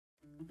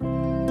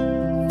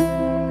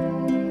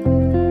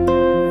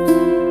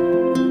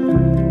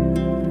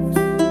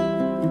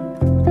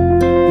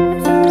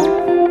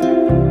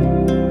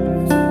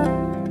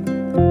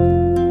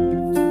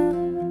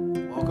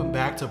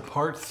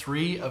part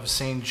 3 of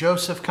St.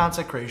 Joseph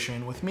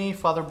Consecration with me,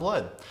 Father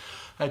Blood.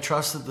 I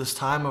trust that this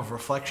time of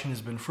reflection has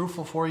been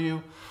fruitful for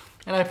you,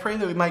 and I pray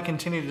that we might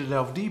continue to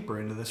delve deeper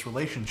into this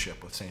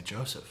relationship with St.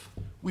 Joseph.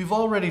 We've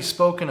already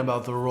spoken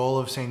about the role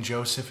of St.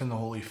 Joseph in the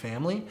Holy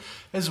Family,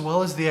 as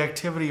well as the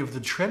activity of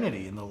the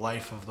Trinity in the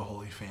life of the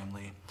Holy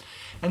Family.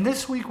 And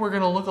this week we're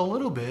going to look a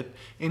little bit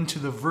into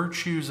the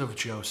virtues of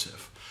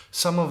Joseph.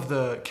 Some of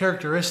the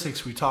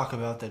characteristics we talk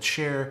about that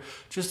share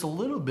just a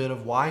little bit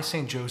of why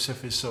St.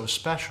 Joseph is so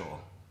special.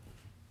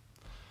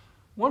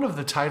 One of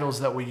the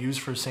titles that we use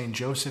for St.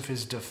 Joseph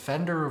is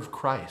Defender of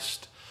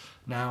Christ.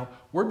 Now,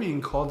 we're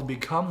being called to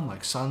become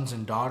like sons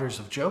and daughters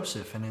of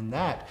Joseph, and in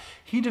that,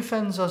 he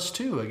defends us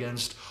too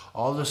against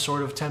all the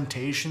sort of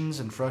temptations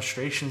and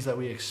frustrations that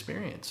we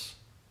experience.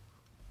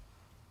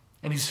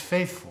 And he's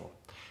faithful,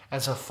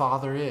 as a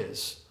father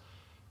is,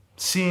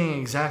 seeing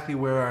exactly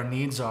where our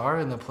needs are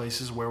and the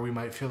places where we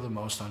might feel the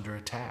most under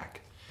attack.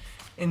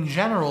 In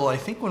general, I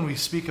think when we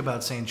speak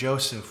about St.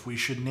 Joseph, we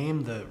should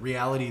name the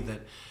reality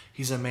that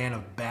he's a man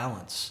of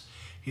balance.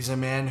 He's a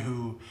man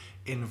who,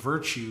 in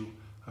virtue,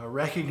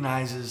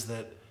 recognizes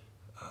that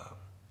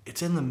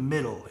it's in the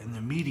middle, in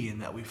the median,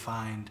 that we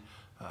find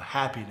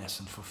happiness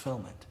and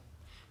fulfillment.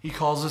 He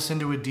calls us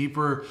into a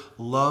deeper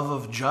love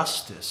of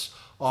justice,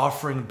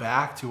 offering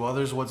back to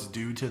others what's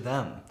due to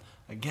them.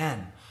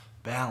 Again,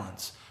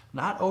 balance.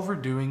 Not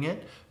overdoing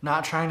it,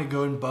 not trying to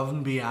go above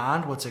and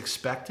beyond what's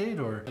expected,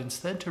 or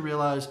instead to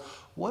realize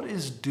what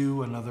is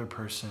due another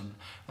person,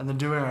 and then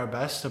doing our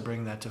best to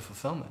bring that to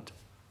fulfillment.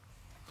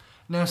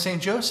 Now,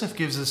 St. Joseph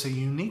gives us a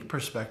unique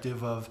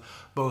perspective of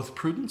both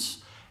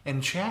prudence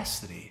and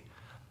chastity.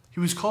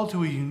 He was called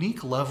to a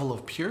unique level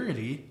of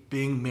purity,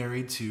 being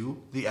married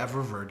to the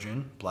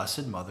ever-virgin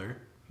Blessed Mother,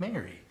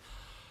 Mary.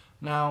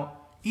 Now,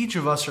 each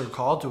of us are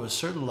called to a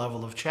certain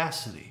level of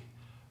chastity,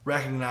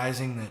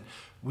 recognizing that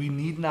we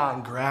need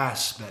not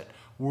grasp at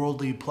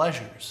worldly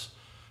pleasures.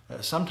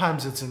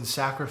 Sometimes it's in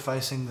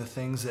sacrificing the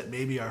things that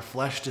maybe our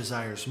flesh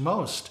desires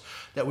most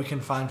that we can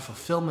find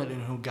fulfillment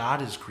in who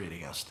God is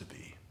creating us to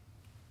be.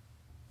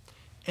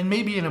 And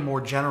maybe in a more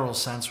general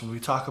sense, when we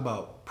talk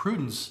about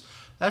prudence,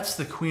 that's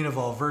the queen of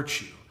all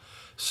virtue.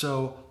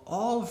 So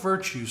all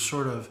virtue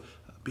sort of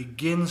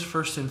begins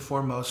first and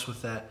foremost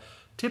with that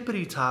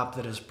tippity top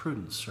that is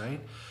prudence, right?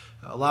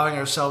 Allowing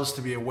ourselves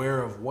to be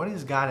aware of what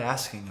is God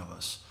asking of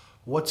us.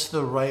 What's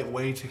the right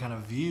way to kind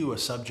of view a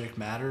subject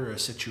matter or a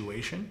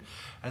situation,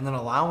 and then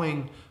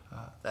allowing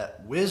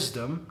that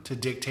wisdom to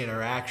dictate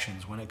our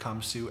actions when it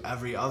comes to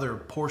every other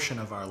portion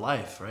of our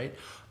life, right?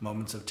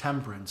 Moments of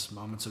temperance,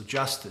 moments of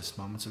justice,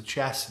 moments of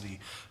chastity.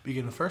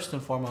 Begin first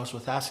and foremost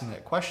with asking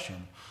that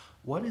question,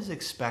 what is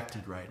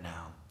expected right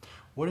now?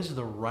 What is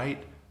the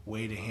right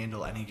way to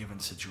handle any given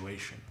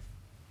situation?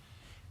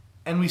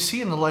 And we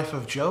see in the life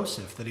of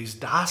Joseph that he's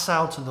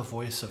docile to the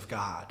voice of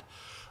God,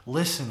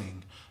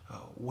 listening.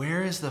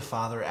 Where is the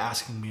Father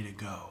asking me to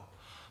go?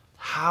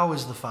 How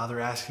is the Father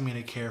asking me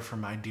to care for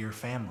my dear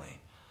family?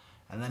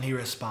 And then he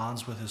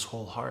responds with his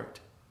whole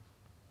heart.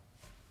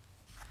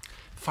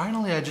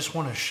 Finally, I just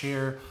want to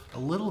share a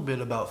little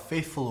bit about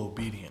faithful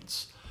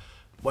obedience.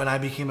 When I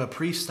became a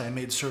priest, I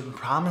made certain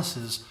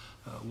promises,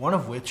 one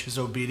of which is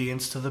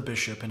obedience to the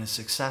bishop and his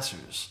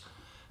successors.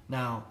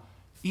 Now,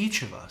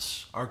 each of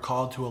us are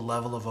called to a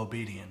level of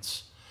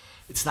obedience.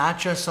 It's not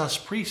just us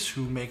priests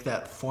who make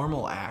that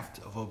formal act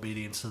of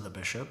obedience to the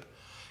bishop.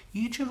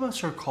 Each of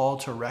us are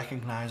called to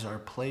recognize our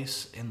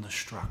place in the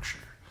structure.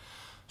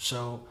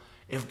 So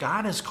if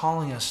God is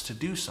calling us to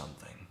do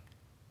something,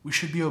 we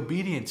should be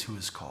obedient to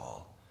his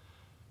call.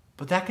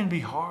 But that can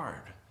be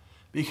hard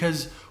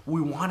because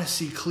we want to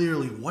see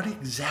clearly what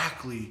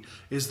exactly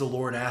is the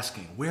Lord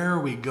asking. Where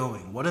are we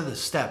going? What are the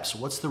steps?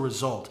 What's the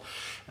result?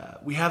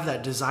 We have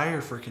that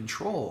desire for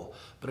control,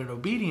 but in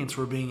obedience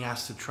we're being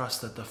asked to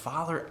trust that the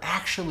Father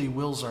actually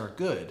wills our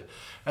good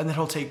and that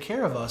he'll take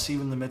care of us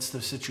even in the midst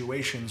of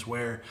situations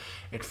where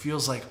it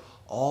feels like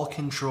all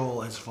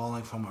control is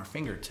falling from our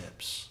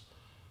fingertips.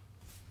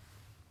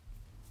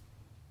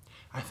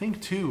 I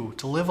think too,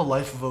 to live a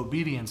life of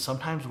obedience,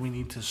 sometimes we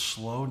need to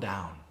slow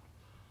down.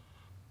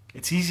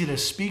 It's easy to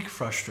speak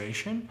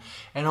frustration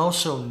and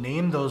also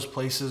name those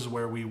places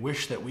where we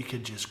wish that we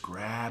could just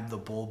grab the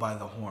bull by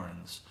the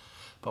horns.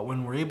 But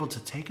when we're able to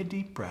take a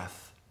deep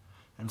breath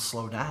and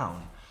slow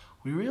down,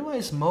 we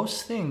realize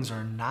most things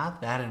are not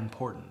that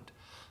important.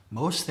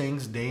 Most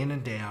things, day in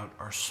and day out,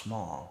 are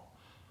small.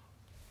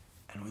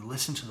 And we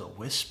listen to the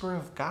whisper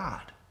of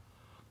God.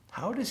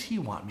 How does he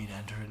want me to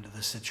enter into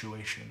this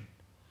situation?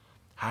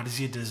 How does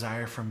he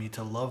desire for me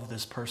to love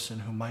this person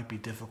who might be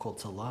difficult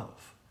to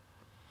love?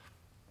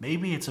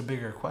 Maybe it's a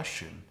bigger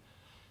question.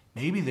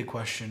 Maybe the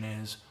question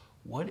is,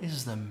 what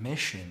is the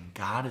mission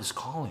God is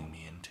calling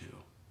me into?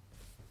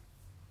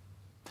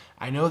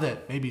 I know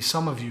that maybe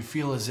some of you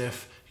feel as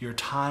if your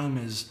time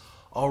is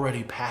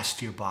already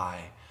passed you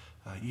by.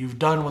 You've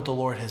done what the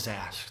Lord has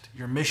asked.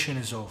 Your mission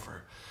is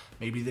over.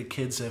 Maybe the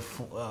kids have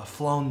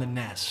flown the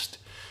nest.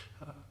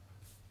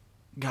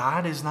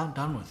 God is not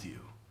done with you.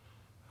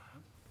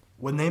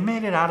 When they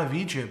made it out of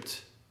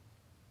Egypt,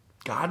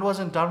 God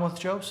wasn't done with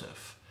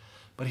Joseph,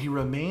 but he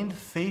remained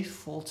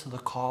faithful to the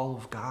call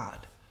of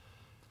God.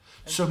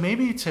 So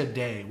maybe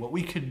today what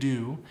we could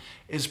do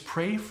is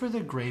pray for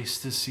the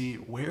grace to see,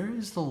 where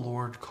is the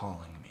Lord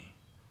calling me?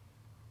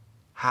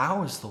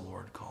 How is the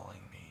Lord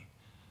calling me?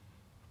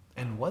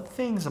 And what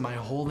things am I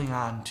holding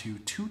on to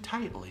too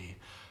tightly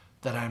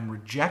that I'm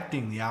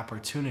rejecting the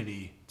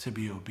opportunity to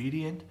be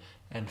obedient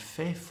and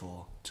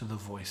faithful to the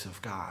voice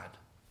of God?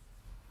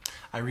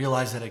 I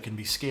realize that it can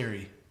be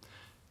scary.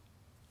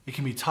 It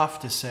can be tough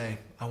to say,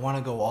 I want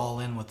to go all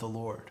in with the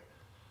Lord.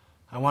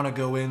 I want to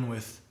go in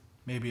with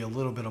maybe a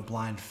little bit of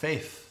blind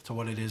faith to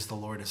what it is the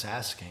Lord is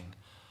asking.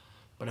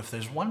 But if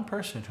there's one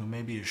person who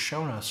maybe has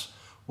shown us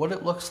what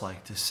it looks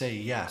like to say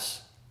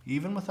yes,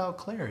 even without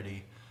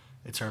clarity,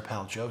 it's our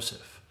pal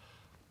Joseph.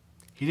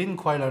 He didn't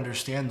quite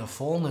understand the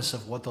fullness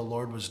of what the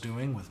Lord was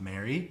doing with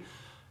Mary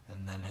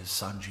and then his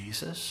son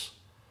Jesus,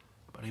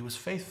 but he was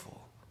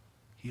faithful.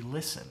 He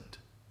listened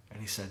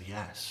and he said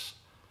yes.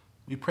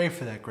 We pray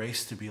for that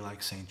grace to be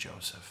like St.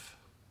 Joseph.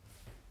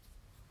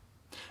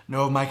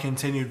 Know of my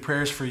continued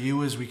prayers for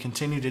you as we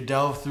continue to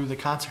delve through the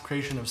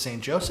consecration of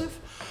St.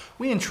 Joseph.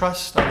 We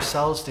entrust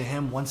ourselves to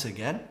him once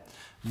again,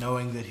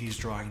 knowing that he's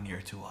drawing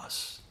near to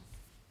us.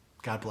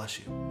 God bless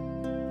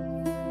you.